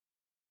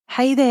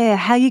Hey there,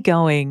 how you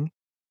going?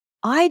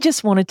 I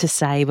just wanted to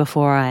say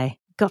before I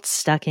got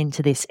stuck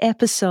into this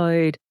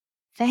episode,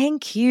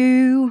 thank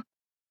you.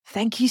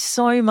 Thank you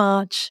so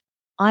much.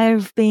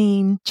 I've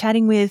been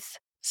chatting with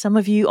some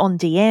of you on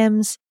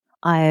DMs.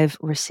 I've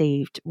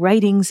received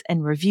ratings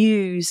and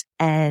reviews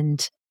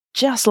and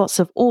just lots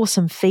of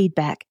awesome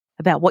feedback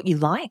about what you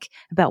like,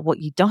 about what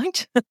you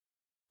don't,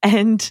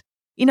 and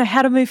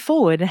how to move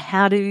forward and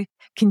how to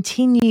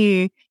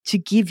continue to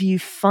give you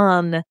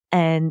fun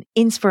and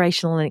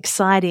inspirational and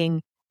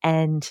exciting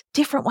and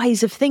different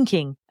ways of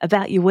thinking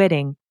about your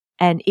wedding.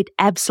 And it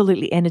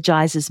absolutely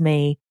energizes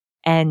me.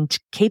 And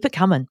keep it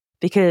coming,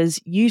 because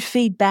you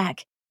feed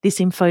back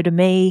this info to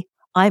me.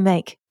 I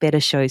make better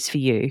shows for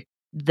you.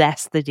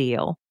 That's the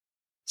deal.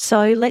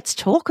 So let's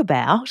talk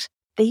about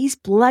these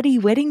bloody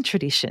wedding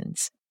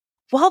traditions.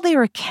 While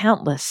there are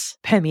countless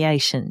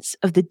permeations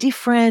of the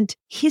different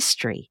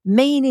history,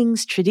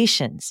 meanings,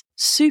 traditions,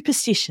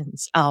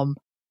 superstitions,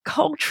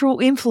 cultural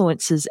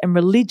influences and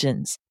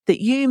religions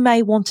that you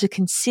may want to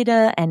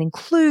consider and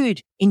include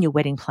in your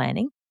wedding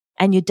planning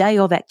and your day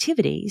of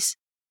activities,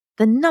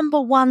 the number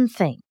one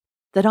thing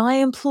that I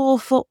implore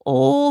for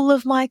all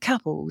of my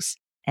couples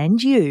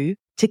and you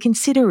to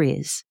consider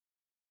is,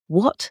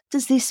 what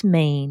does this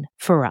mean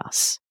for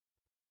us?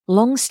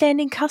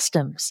 Long-standing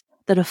customs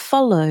that are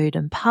followed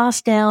and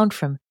passed down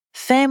from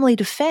family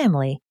to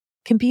family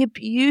can be a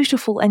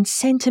beautiful and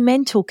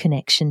sentimental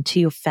connection to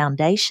your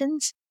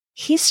foundations,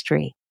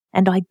 history,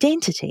 and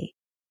identity.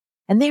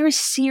 And there is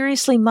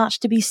seriously much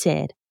to be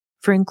said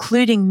for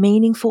including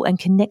meaningful and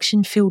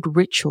connection-filled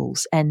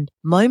rituals and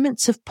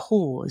moments of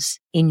pause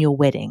in your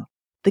wedding.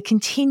 The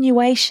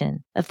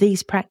continuation of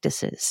these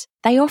practices,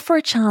 they offer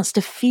a chance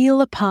to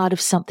feel a part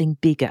of something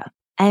bigger,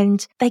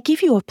 and they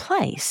give you a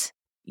place.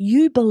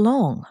 You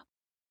belong.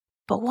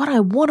 But what I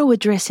want to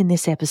address in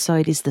this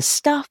episode is the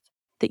stuff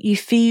that you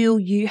feel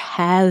you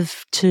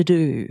have to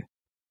do.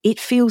 It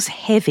feels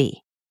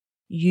heavy.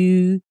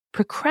 You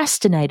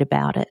procrastinate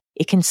about it.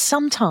 It can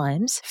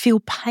sometimes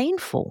feel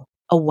painful,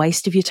 a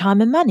waste of your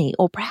time and money,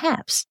 or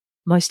perhaps,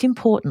 most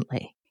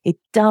importantly, it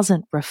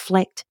doesn't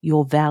reflect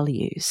your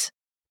values.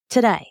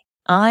 Today,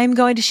 I'm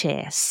going to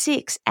share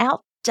 6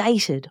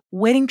 outdated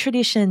wedding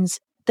traditions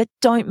that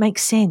don't make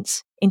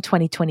sense in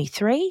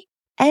 2023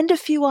 and a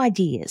few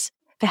ideas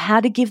for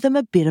how to give them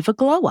a bit of a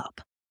glow up.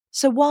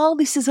 So while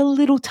this is a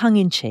little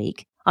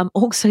tongue-in-cheek, I'm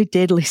also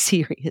deadly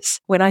serious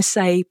when I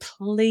say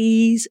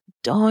please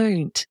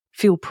don't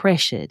feel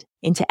pressured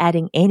into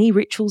adding any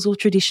rituals or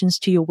traditions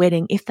to your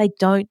wedding if they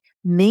don't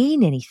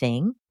mean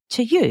anything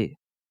to you.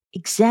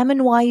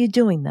 Examine why you're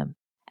doing them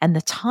and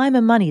the time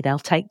and money they'll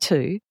take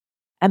too,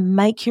 and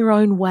make your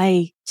own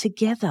way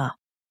together.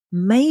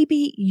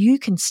 Maybe you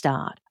can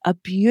start a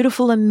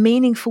beautiful and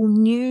meaningful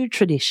new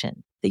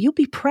tradition that you'll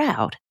be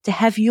proud to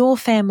have your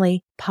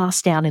family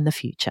pass down in the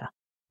future.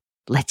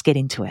 Let's get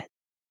into it.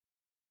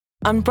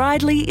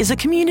 Unbridely is a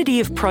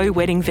community of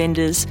pro-wedding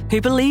vendors who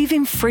believe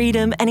in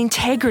freedom and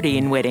integrity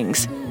in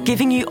weddings,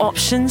 giving you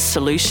options,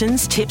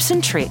 solutions, tips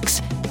and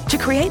tricks to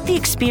create the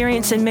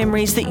experience and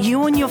memories that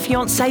you and your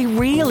fiancé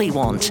really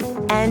want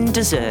and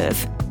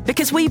deserve.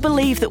 Because we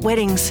believe that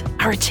weddings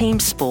are a team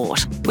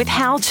sport. With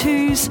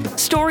how-tos,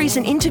 stories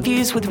and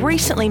interviews with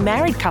recently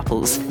married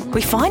couples,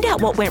 we find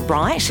out what went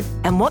right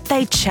and what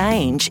they'd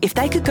change if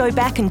they could go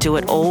back and do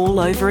it all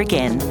over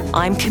again.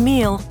 I'm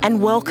Camille,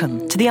 and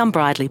welcome to the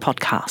Unbridely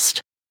podcast.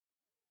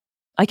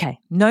 Okay,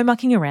 no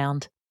mucking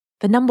around.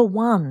 The number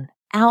one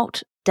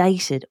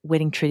outdated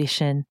wedding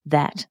tradition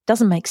that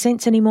doesn't make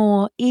sense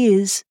anymore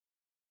is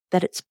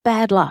that it's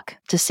bad luck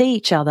to see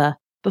each other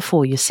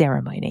before your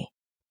ceremony.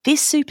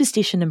 This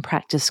superstition and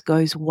practice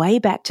goes way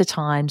back to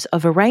times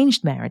of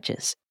arranged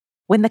marriages,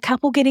 when the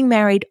couple getting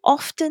married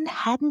often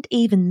hadn't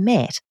even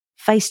met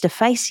face to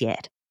face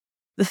yet.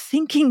 The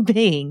thinking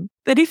being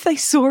that if they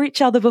saw each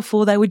other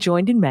before they were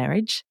joined in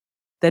marriage,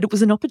 that it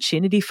was an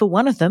opportunity for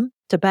one of them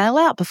to bail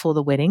out before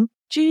the wedding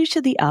due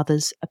to the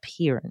other's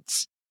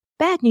appearance.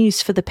 Bad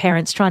news for the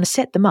parents trying to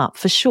set them up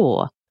for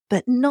sure,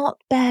 but not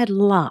bad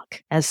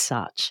luck as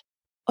such.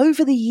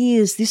 Over the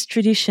years, this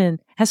tradition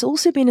has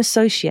also been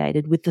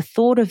associated with the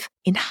thought of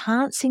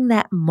enhancing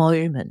that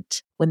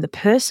moment when the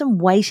person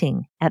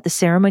waiting at the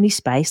ceremony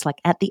space, like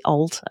at the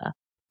altar,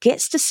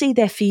 gets to see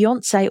their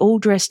fiancé all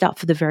dressed up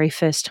for the very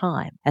first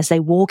time as they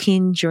walk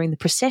in during the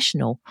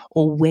processional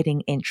or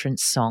wedding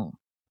entrance song.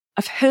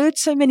 I've heard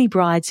so many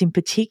brides in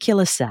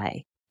particular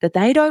say that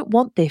they don't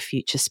want their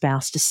future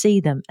spouse to see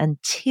them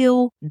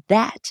until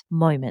that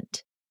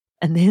moment,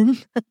 and then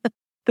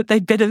that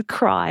they'd better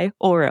cry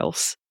or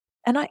else.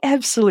 And I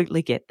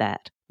absolutely get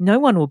that. No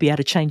one will be able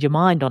to change your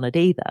mind on it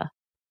either.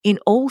 In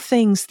all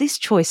things, this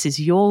choice is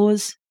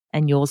yours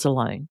and yours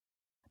alone.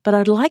 But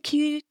I'd like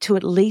you to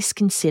at least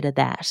consider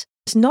that.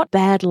 It's not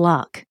bad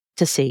luck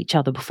to see each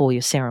other before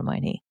your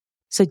ceremony.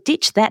 So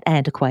ditch that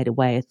antiquated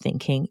way of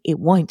thinking. It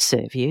won't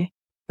serve you.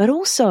 But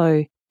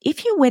also,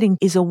 if your wedding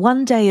is a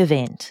one-day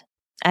event,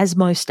 as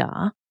most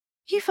are,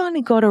 you've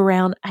only got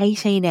around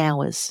 18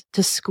 hours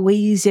to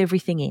squeeze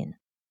everything in.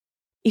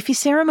 If your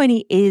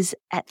ceremony is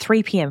at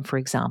 3 p.m., for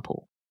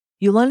example,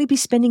 you'll only be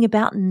spending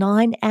about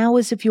 9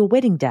 hours of your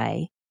wedding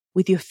day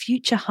with your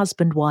future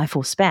husband, wife,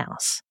 or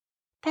spouse.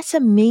 That's a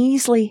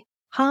measly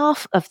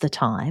half of the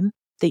time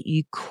that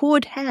you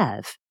could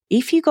have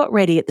if you got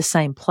ready at the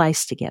same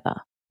place together.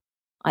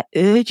 I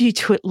urge you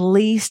to at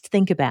least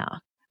think about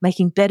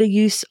making better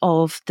use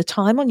of the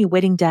time on your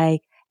wedding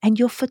day and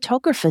your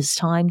photographer's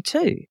time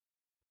too.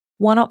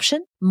 One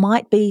option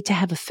might be to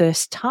have a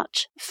first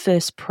touch,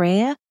 first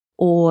prayer,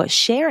 or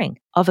sharing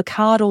of a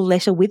card or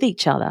letter with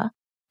each other,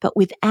 but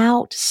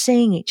without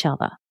seeing each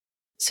other.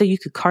 So you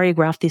could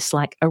choreograph this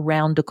like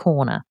around a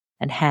corner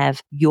and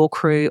have your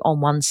crew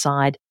on one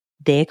side,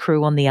 their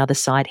crew on the other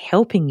side,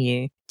 helping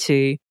you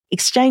to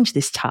exchange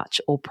this touch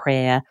or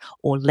prayer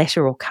or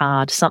letter or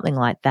card, something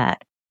like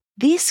that.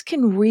 This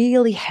can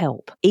really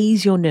help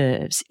ease your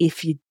nerves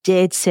if you're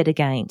dead set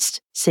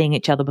against seeing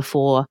each other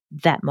before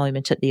that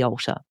moment at the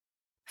altar.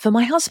 For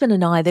my husband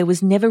and I, there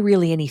was never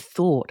really any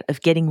thought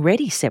of getting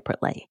ready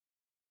separately.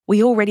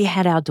 We already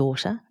had our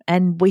daughter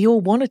and we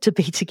all wanted to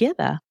be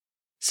together.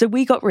 So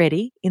we got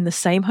ready in the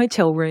same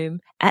hotel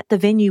room at the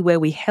venue where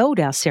we held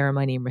our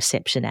ceremony and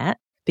reception at,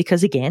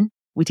 because again,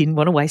 we didn't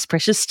want to waste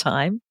precious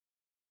time.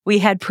 We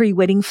had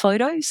pre-wedding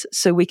photos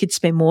so we could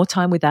spend more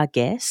time with our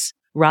guests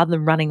rather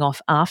than running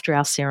off after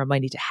our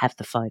ceremony to have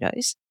the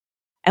photos.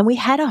 And we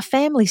had our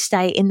family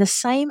stay in the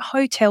same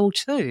hotel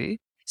too,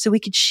 so we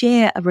could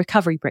share a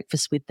recovery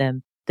breakfast with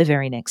them the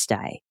very next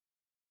day.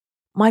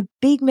 My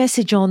big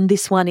message on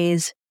this one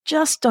is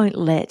just don't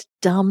let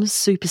dumb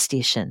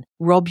superstition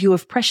rob you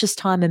of precious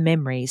time and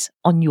memories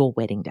on your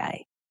wedding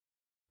day.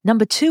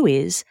 Number 2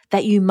 is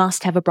that you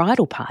must have a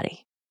bridal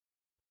party.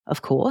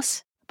 Of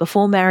course,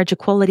 before marriage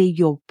equality,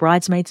 your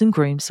bridesmaids and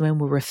groomsmen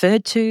were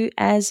referred to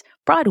as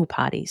bridal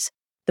parties,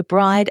 the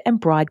bride and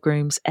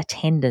bridegroom's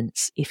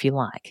attendants, if you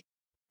like.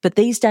 But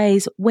these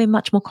days, we're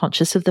much more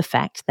conscious of the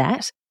fact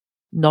that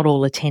not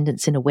all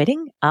attendants in a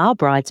wedding are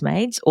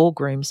bridesmaids or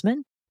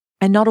groomsmen,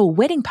 and not all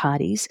wedding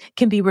parties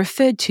can be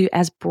referred to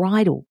as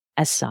bridal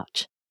as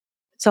such.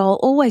 So I'll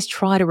always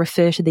try to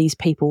refer to these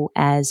people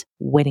as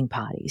wedding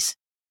parties.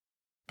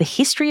 The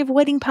history of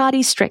wedding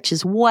parties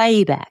stretches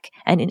way back,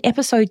 and in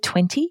episode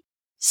 20,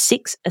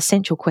 6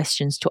 essential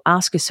questions to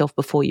ask yourself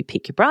before you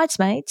pick your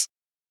bridesmaids,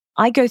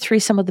 I go through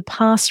some of the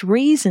past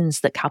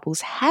reasons that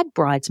couples had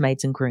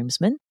bridesmaids and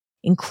groomsmen,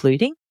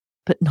 including,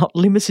 but not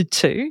limited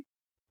to,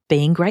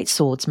 being great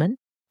swordsmen,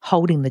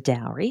 holding the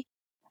dowry,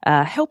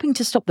 helping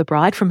to stop the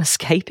bride from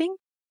escaping,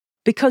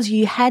 because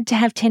you had to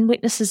have 10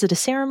 witnesses at a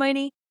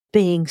ceremony,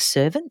 being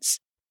servants,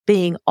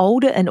 being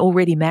older and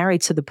already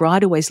married so the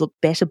bride always looked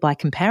better by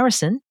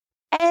comparison,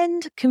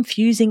 and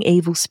confusing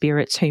evil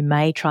spirits who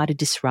may try to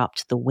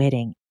disrupt the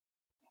wedding.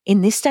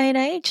 In this day and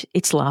age,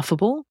 it's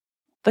laughable,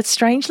 but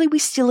strangely we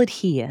still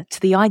adhere to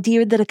the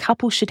idea that a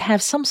couple should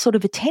have some sort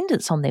of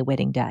attendance on their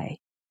wedding day.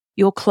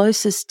 Your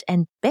closest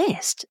and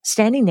best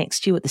standing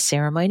next to you at the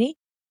ceremony,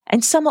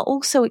 and some are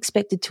also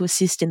expected to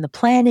assist in the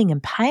planning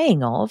and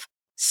paying of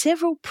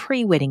several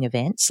pre-wedding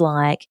events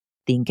like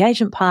the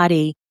engagement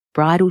party,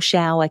 bridal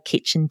shower,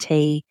 kitchen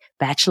tea,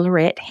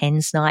 bachelorette,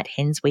 hens night,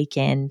 hens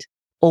weekend,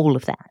 all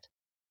of that.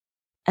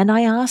 And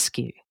I ask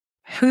you,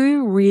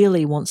 who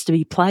really wants to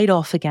be played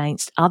off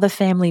against other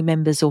family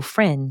members or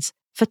friends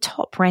for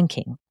top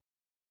ranking?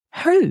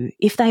 Who,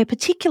 if they are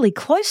particularly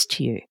close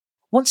to you,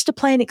 wants to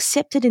play an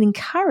accepted and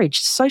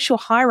encouraged social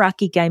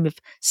hierarchy game of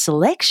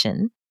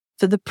selection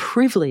for the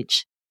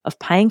privilege of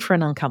paying for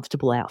an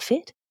uncomfortable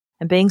outfit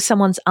and being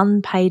someone's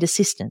unpaid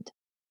assistant?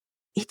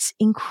 It's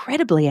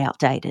incredibly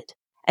outdated,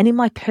 and in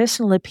my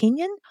personal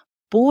opinion,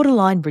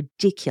 borderline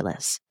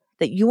ridiculous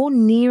that your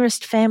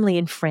nearest family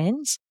and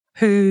friends,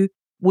 who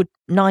would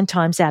 9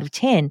 times out of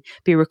 10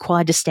 be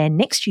required to stand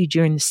next to you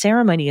during the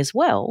ceremony as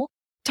well,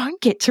 don't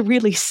get to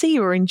really see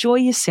or enjoy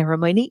your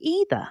ceremony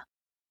either.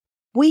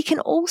 We can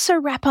also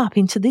wrap up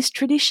into this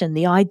tradition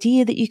the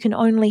idea that you can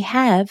only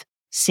have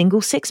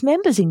single-sex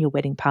members in your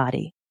wedding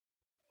party.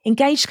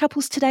 Engaged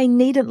couples today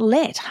needn't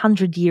let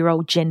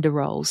 100-year-old gender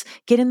roles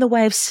get in the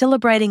way of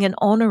celebrating and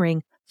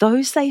honouring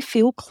those they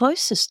feel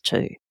closest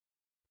to.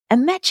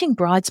 And matching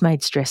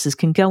bridesmaids' dresses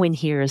can go in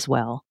here as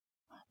well.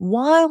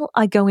 While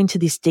I go into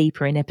this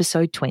deeper in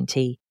episode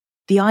 20,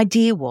 the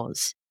idea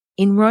was,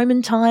 in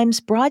Roman times,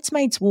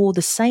 bridesmaids wore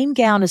the same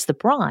gown as the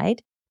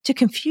bride to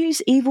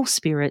confuse evil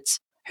spirits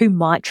who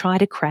might try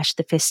to crash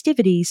the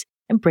festivities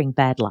and bring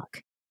bad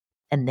luck.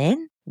 And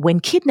then, when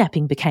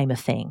kidnapping became a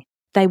thing,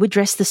 they would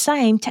dress the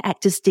same to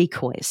act as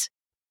decoys.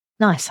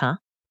 Nice, huh?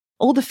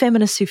 All the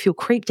feminists who feel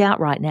creeped out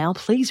right now,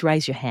 please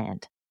raise your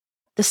hand.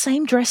 The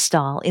same dress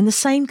style in the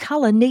same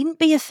colour needn't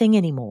be a thing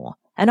anymore,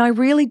 and I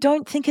really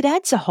don't think it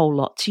adds a whole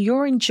lot to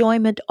your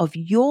enjoyment of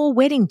your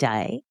wedding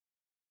day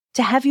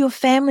to have your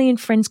family and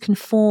friends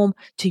conform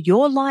to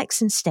your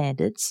likes and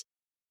standards,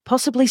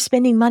 possibly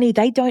spending money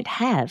they don't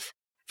have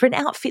for an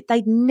outfit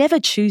they'd never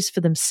choose for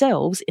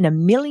themselves in a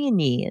million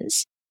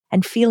years,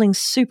 and feeling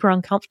super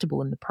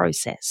uncomfortable in the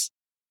process.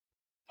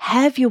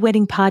 Have your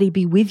wedding party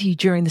be with you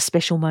during the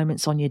special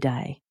moments on your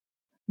day.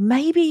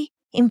 Maybe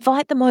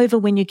invite them over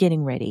when you're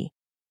getting ready,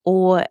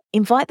 or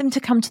invite them to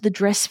come to the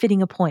dress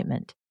fitting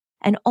appointment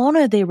and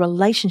honour their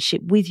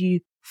relationship with you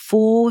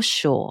for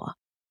sure.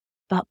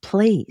 But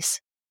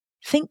please,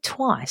 think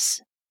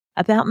twice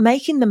about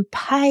making them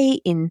pay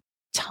in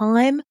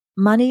time,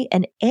 money,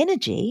 and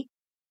energy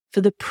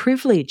for the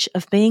privilege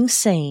of being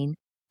seen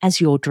as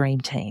your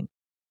dream team.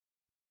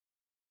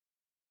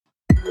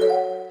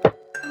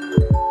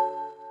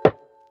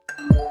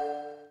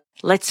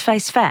 Let's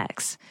face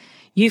facts.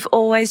 You've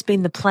always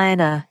been the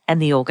planner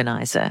and the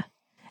organiser,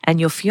 and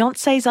your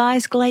fiancé's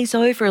eyes glaze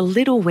over a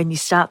little when you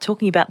start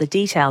talking about the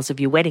details of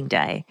your wedding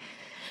day.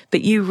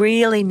 But you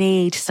really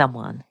need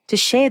someone to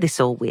share this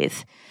all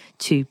with,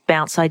 to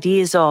bounce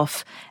ideas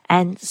off,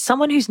 and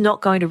someone who's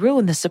not going to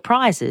ruin the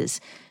surprises,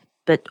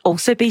 but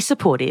also be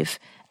supportive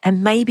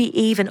and maybe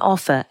even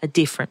offer a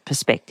different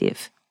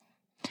perspective.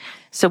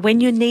 So when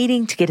you're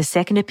needing to get a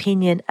second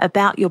opinion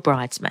about your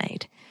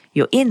bridesmaid,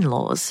 your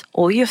in-laws,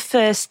 or your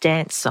first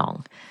dance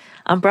song,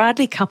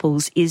 Unbridely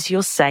Couples is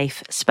your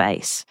safe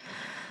space.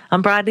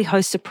 Unbridely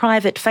hosts a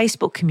private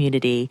Facebook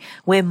community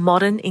where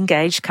modern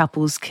engaged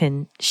couples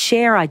can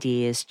share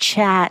ideas,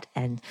 chat,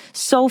 and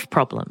solve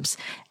problems,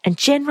 and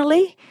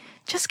generally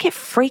just get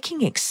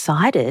freaking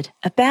excited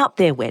about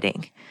their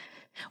wedding.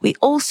 We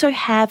also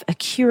have a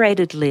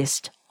curated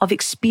list of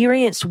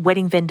experienced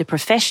wedding vendor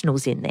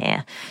professionals in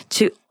there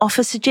to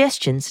offer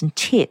suggestions and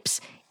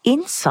tips,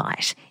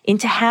 insight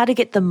into how to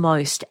get the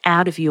most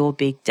out of your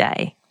big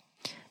day.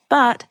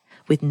 But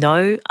with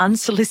no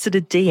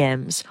unsolicited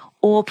DMs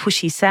or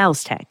pushy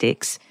sales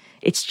tactics,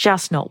 it's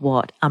just not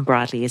what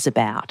Unbridely is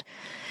about.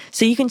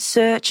 So you can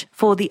search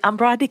for the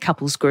Unbridely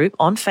Couples group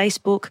on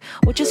Facebook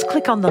or just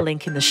click on the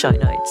link in the show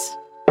notes.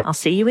 I'll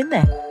see you in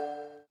there.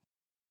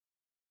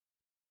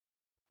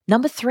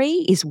 Number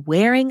 3 is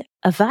wearing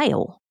a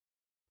veil.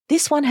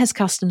 This one has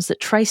customs that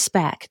trace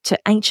back to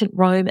ancient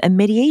Rome and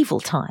medieval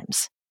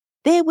times.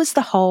 There was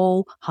the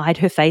whole hide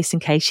her face in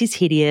case she's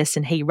hideous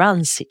and he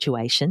runs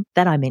situation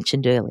that I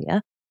mentioned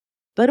earlier.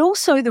 But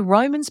also the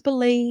Romans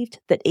believed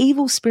that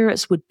evil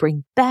spirits would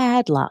bring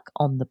bad luck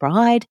on the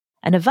bride,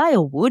 and a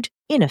veil would,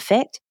 in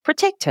effect,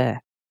 protect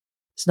her.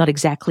 It's not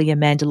exactly a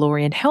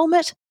Mandalorian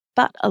helmet,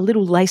 but a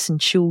little lace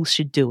and tulle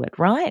should do it,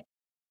 right?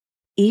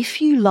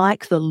 If you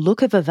like the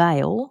look of a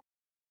veil,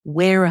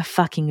 wear a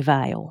fucking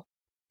veil.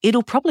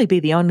 It'll probably be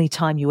the only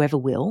time you ever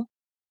will,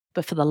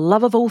 but for the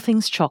love of all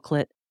things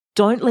chocolate,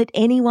 don't let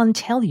anyone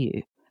tell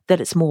you that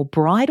it's more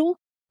bridal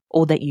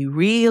or that you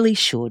really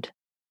should.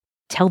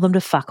 Tell them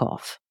to fuck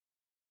off.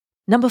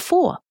 Number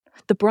 4,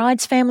 the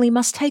bride's family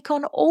must take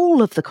on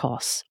all of the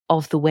costs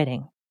of the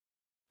wedding.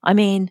 I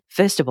mean,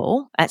 first of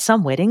all, at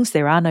some weddings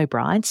there are no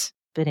brides,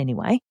 but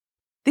anyway,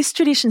 this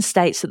tradition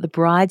states that the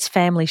bride's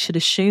family should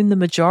assume the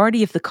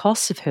majority of the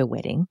costs of her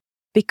wedding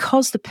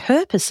because the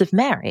purpose of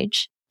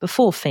marriage,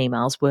 before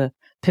females were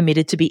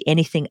permitted to be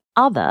anything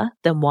other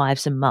than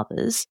wives and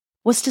mothers,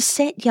 was to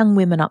set young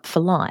women up for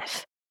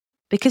life.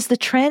 Because the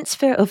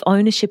transfer of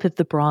ownership of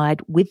the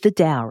bride with the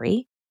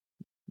dowry,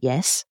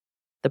 yes,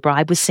 the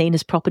bride was seen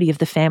as property of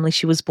the family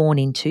she was born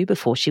into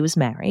before she was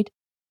married,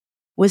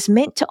 was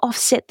meant to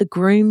offset the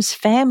groom's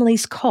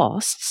family's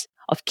costs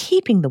of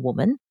keeping the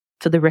woman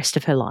for the rest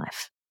of her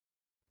life.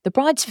 The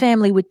bride's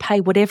family would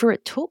pay whatever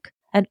it took,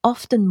 and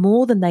often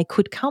more than they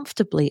could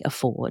comfortably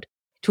afford,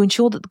 to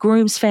ensure that the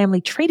groom's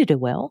family treated her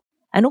well,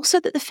 and also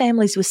that the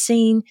families were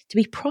seen to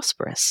be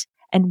prosperous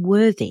and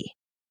worthy.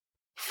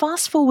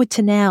 Fast forward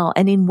to now,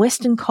 and in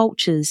Western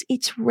cultures,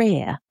 it's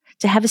rare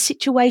to have a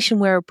situation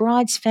where a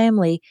bride's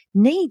family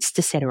needs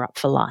to set her up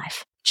for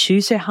life,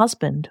 choose her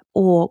husband,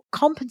 or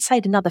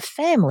compensate another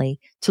family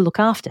to look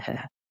after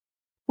her.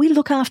 We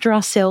look after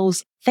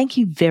ourselves, thank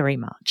you very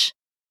much.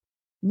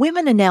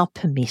 Women are now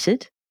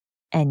permitted,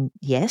 and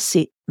yes,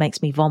 it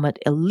makes me vomit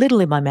a little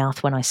in my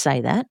mouth when I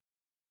say that,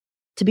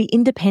 to be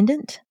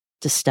independent,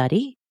 to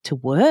study, to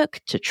work,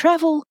 to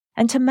travel,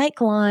 and to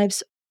make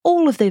lives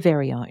all of their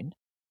very own.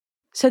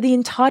 So the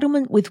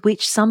entitlement with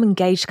which some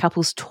engaged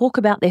couples talk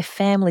about their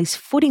families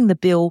footing the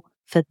bill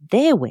for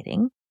their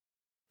wedding,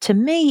 to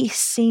me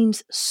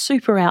seems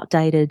super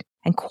outdated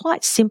and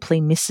quite simply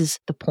misses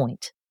the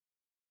point.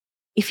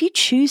 If you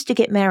choose to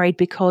get married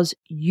because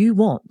you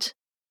want,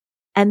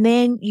 and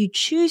then you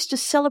choose to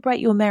celebrate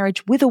your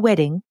marriage with a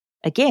wedding,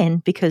 again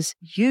because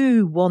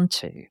you want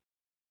to,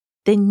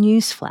 then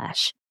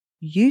newsflash,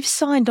 you've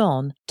signed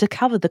on to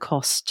cover the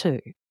costs too.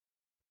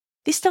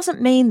 This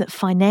doesn't mean that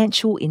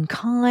financial,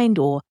 in-kind,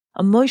 or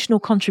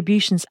emotional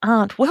contributions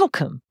aren't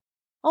welcome.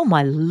 Oh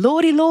my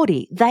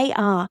lordy, they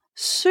are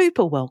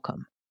super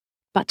welcome.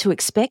 But to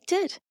expect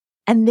it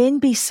and then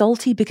be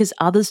salty because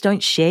others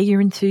don't share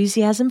your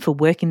enthusiasm for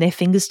working their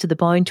fingers to the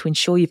bone to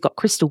ensure you've got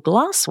crystal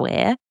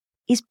glassware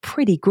is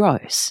pretty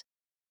gross.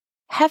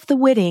 Have the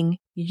wedding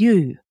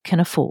you can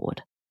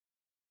afford.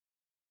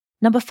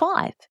 Number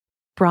 5,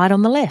 bride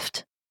on the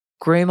left,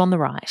 groom on the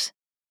right.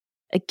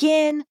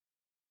 Again,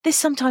 there's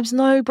sometimes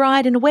no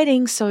bride in a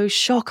wedding, so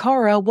shock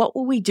horror, what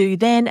will we do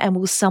then? And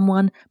will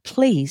someone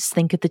please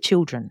think of the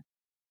children?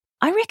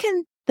 I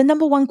reckon The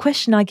number one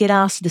question I get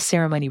asked at a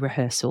ceremony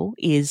rehearsal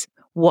is,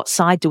 what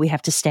side do we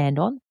have to stand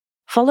on?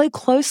 Followed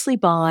closely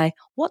by,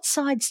 what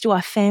sides do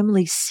our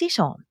families sit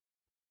on?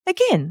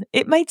 Again,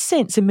 it made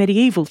sense in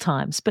medieval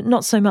times, but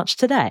not so much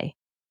today.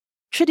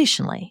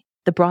 Traditionally,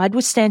 the bride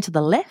would stand to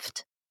the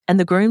left and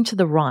the groom to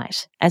the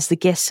right as the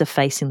guests are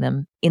facing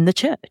them in the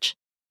church.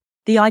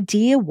 The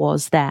idea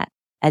was that,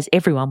 as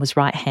everyone was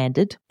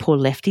right-handed, poor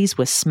lefties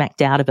were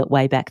smacked out of it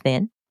way back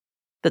then,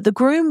 that the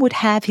groom would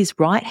have his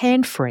right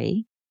hand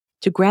free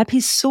to grab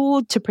his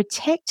sword to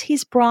protect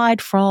his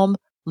bride from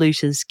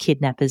looters,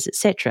 kidnappers,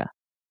 etc.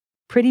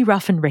 Pretty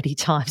rough and ready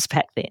times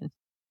back then.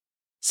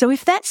 So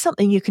if that's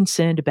something you're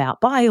concerned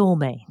about, by all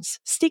means,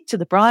 stick to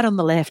the bride on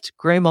the left,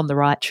 groom on the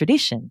right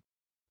tradition.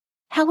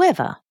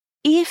 However,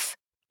 if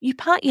you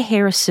part your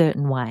hair a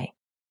certain way,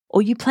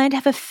 or you plan to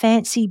have a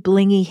fancy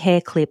blingy hair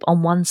clip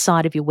on one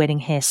side of your wedding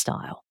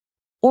hairstyle,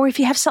 or if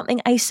you have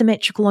something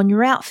asymmetrical on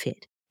your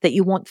outfit that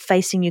you want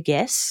facing your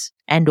guests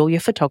and or your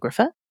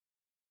photographer,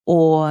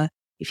 or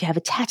if you have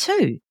a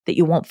tattoo that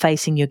you want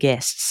facing your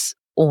guests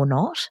or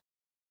not,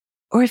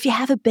 or if you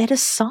have a better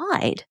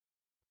side,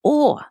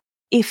 or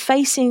if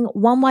facing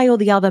one way or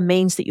the other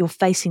means that you're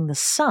facing the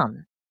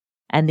sun,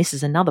 and this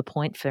is another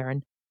point for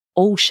an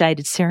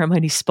all-shaded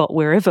ceremony spot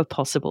wherever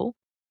possible,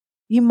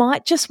 you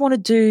might just want to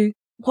do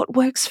what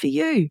works for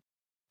you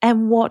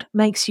and what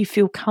makes you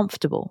feel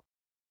comfortable.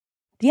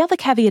 The other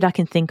caveat I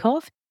can think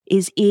of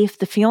is if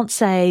the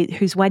fiancé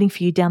who's waiting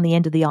for you down the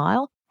end of the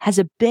aisle has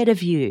a better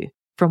view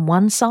from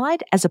one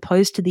side as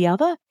opposed to the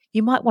other,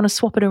 you might want to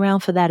swap it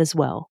around for that as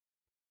well.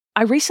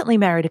 I recently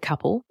married a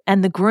couple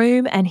and the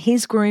groom and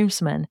his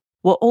groomsmen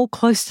were all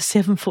close to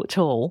 7 foot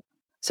tall,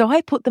 so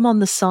I put them on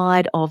the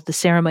side of the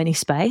ceremony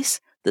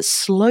space that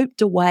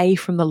sloped away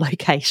from the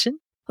location,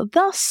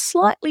 thus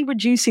slightly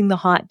reducing the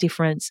height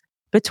difference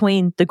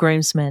between the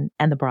groomsmen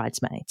and the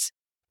bridesmaids.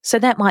 So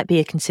that might be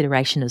a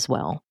consideration as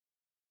well.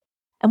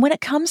 And when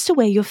it comes to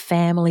where your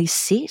family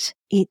sit,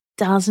 it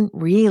doesn't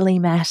really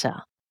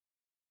matter.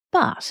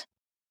 But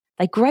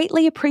they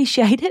greatly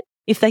appreciate it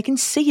if they can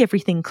see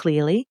everything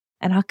clearly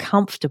and are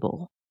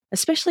comfortable,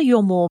 especially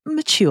your more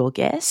mature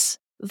guests,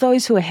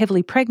 those who are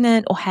heavily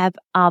pregnant or have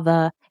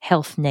other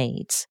health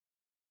needs.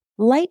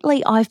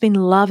 Lately, I've been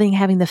loving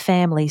having the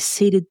family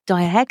seated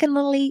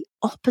diagonally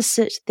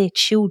opposite their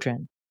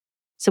children.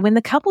 So when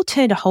the couple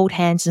turn to hold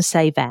hands and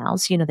say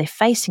vows, they're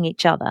facing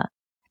each other,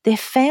 their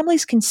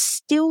families can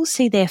still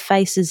see their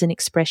faces and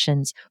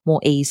expressions more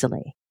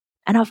easily.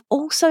 And I've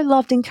also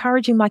loved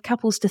encouraging my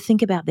couples to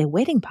think about their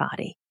wedding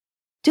party.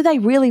 Do they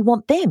really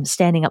want them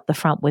standing up the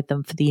front with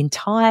them for the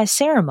entire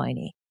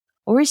ceremony?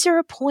 Or is there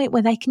a point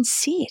where they can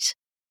sit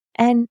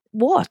and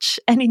watch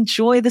and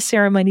enjoy the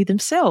ceremony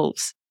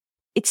themselves?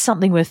 It's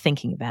something worth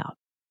thinking about.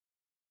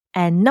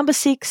 And number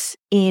 6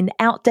 in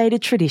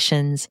outdated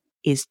traditions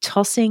is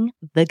tossing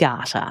the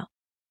garter.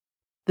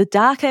 The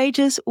Dark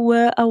Ages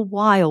were a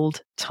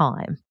wild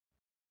time.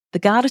 The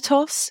garter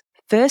toss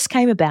first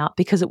came about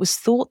because it was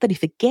thought that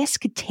if a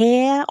guest could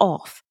tear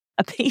off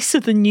a piece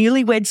of the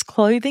newlyweds'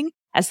 clothing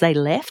as they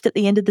left at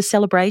the end of the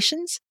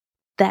celebrations,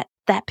 that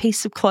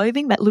piece of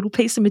clothing, that little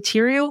piece of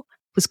material,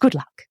 was good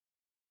luck.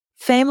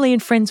 Family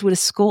and friends would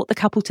escort the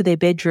couple to their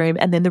bedroom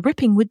and then the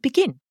ripping would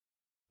begin.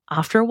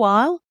 After a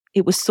while,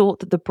 it was thought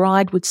that the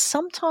bride would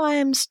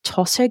sometimes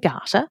toss her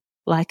garter,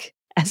 like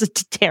as a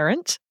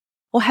deterrent,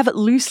 or have it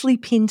loosely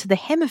pinned to the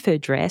hem of her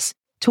dress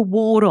to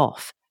ward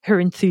off her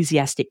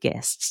enthusiastic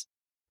guests.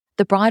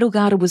 The bridal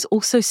garter was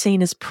also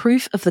seen as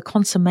proof of the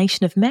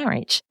consummation of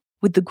marriage,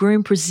 with the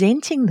groom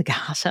presenting the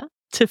garter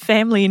to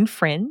family and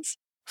friends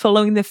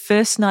following their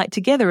first night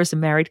together as a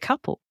married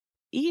couple.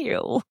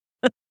 Ew.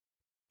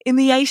 In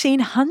the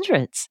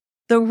 1800s,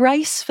 the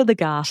race for the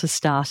garter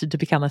started to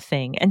become a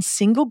thing, and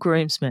single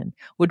groomsmen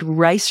would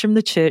race from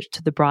the church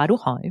to the bridal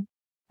home,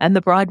 and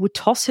the bride would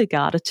toss her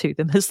garter to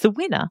them as the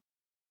winner.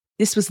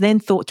 This was then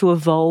thought to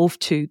evolve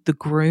to the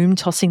groom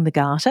tossing the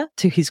garter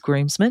to his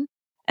groomsmen,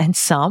 and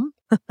some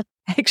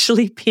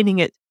actually pinning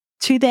it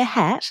to their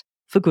hat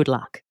for good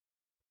luck.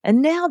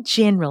 And now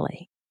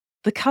generally,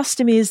 the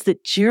custom is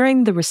that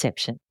during the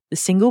reception, the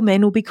single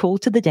men will be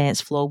called to the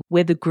dance floor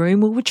where the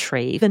groom will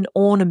retrieve an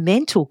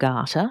ornamental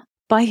garter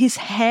by his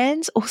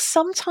hands or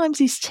sometimes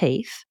his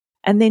teeth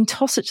and then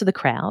toss it to the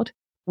crowd,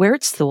 where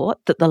it's thought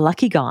that the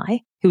lucky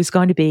guy who is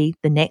going to be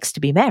the next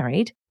to be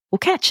married will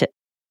catch it.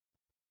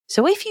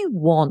 So if you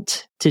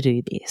want to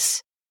do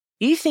this,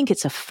 you think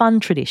it's a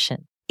fun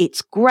tradition,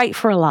 it's great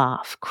for a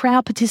laugh,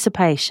 crowd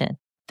participation,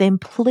 then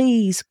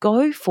please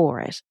go for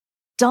it.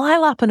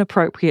 Dial up an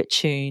appropriate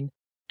tune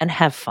and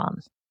have fun.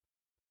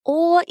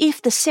 Or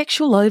if the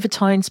sexual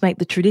overtones make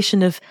the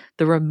tradition of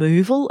the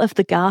removal of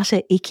the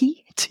garter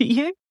icky to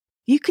you,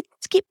 you could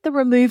skip the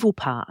removal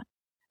part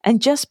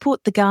and just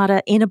put the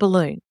garter in a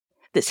balloon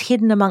that's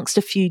hidden amongst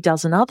a few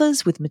dozen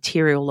others with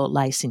material or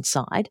lace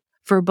inside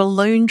for a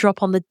balloon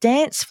drop on the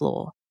dance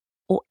floor,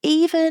 or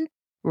even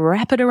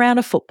wrap it around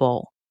a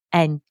football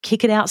and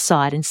kick it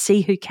outside and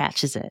see who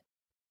catches it.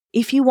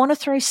 If you want to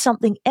throw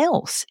something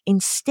else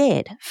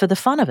instead for the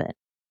fun of it,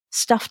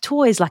 stuffed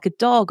toys like a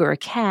dog or a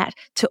cat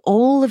to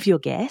all of your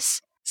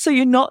guests. So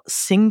you're not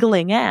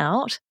singling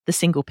out the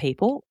single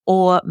people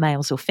or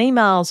males or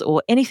females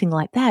or anything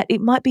like that.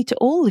 It might be to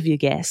all of your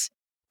guests.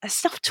 A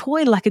stuffed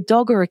toy like a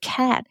dog or a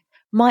cat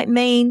might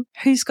mean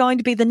who's going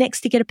to be the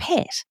next to get a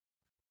pet.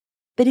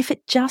 But if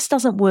it just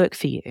doesn't work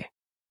for you,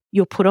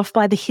 you're put off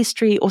by the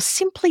history or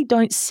simply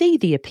don't see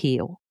the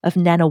appeal of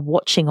Nana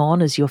watching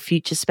on as your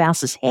future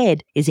spouse's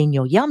head is in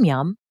your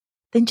yum-yum,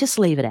 then just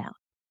leave it out.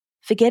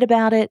 Forget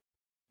about it.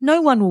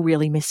 No one will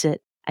really miss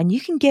it, and you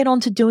can get on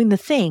to doing the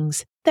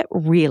things that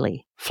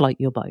really float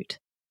your boat.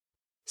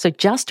 So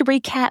just to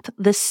recap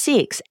the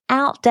 6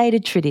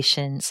 outdated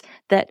traditions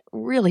that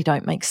really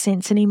don't make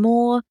sense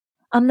anymore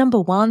are: number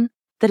 1,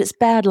 that it's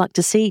bad luck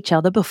to see each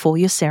other before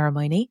your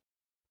ceremony.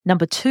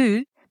 Number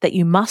 2, that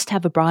you must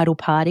have a bridal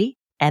party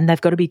and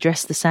they've got to be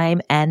dressed the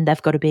same and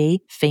they've got to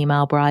be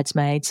female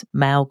bridesmaids,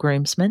 male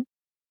groomsmen.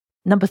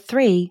 Number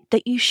 3,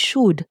 that you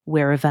should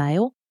wear a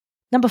veil.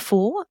 Number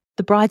 4,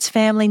 the bride's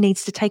family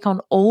needs to take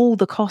on all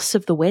the costs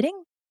of the wedding.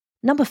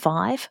 Number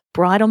 5,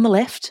 bride on the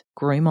left,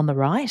 groom on the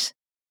right.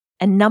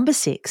 And number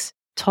 6,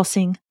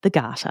 tossing the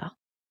garter.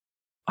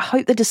 I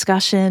hope the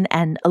discussion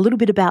and a little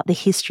bit about the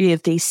history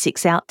of these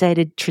 6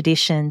 outdated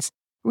traditions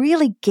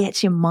really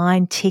gets your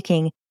mind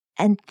ticking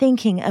and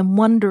thinking and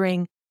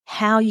wondering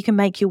how you can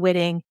make your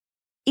wedding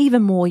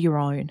even more your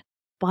own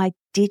by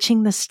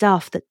ditching the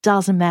stuff that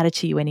doesn't matter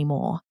to you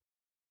anymore.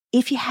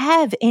 If you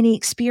have any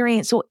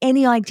experience or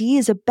any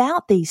ideas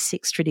about these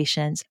 6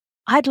 traditions,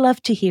 I'd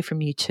love to hear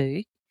from you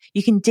too.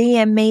 You can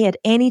DM me at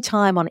any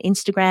time on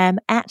Instagram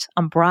at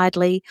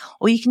Unbridely,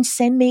 or you can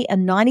send me a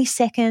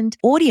 90-second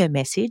audio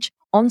message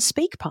on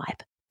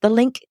SpeakPipe. The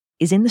link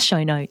is in the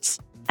show notes,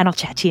 and I'll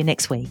chat to you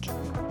next week.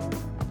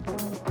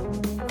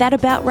 That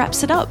about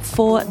wraps it up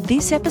for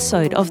this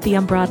episode of the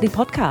Unbridely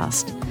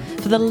podcast.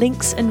 For the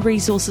links and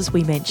resources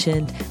we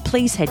mentioned,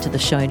 please head to the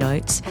show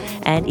notes.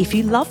 And if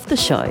you love the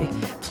show,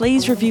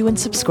 please review and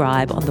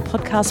subscribe on the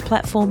podcast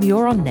platform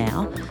you're on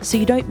now so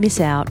you don't miss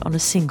out on a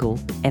single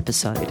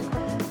episode.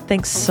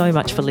 Thanks so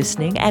much for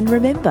listening. And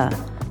remember,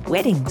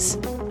 weddings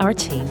are a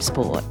team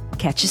sport.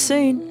 Catch you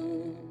soon.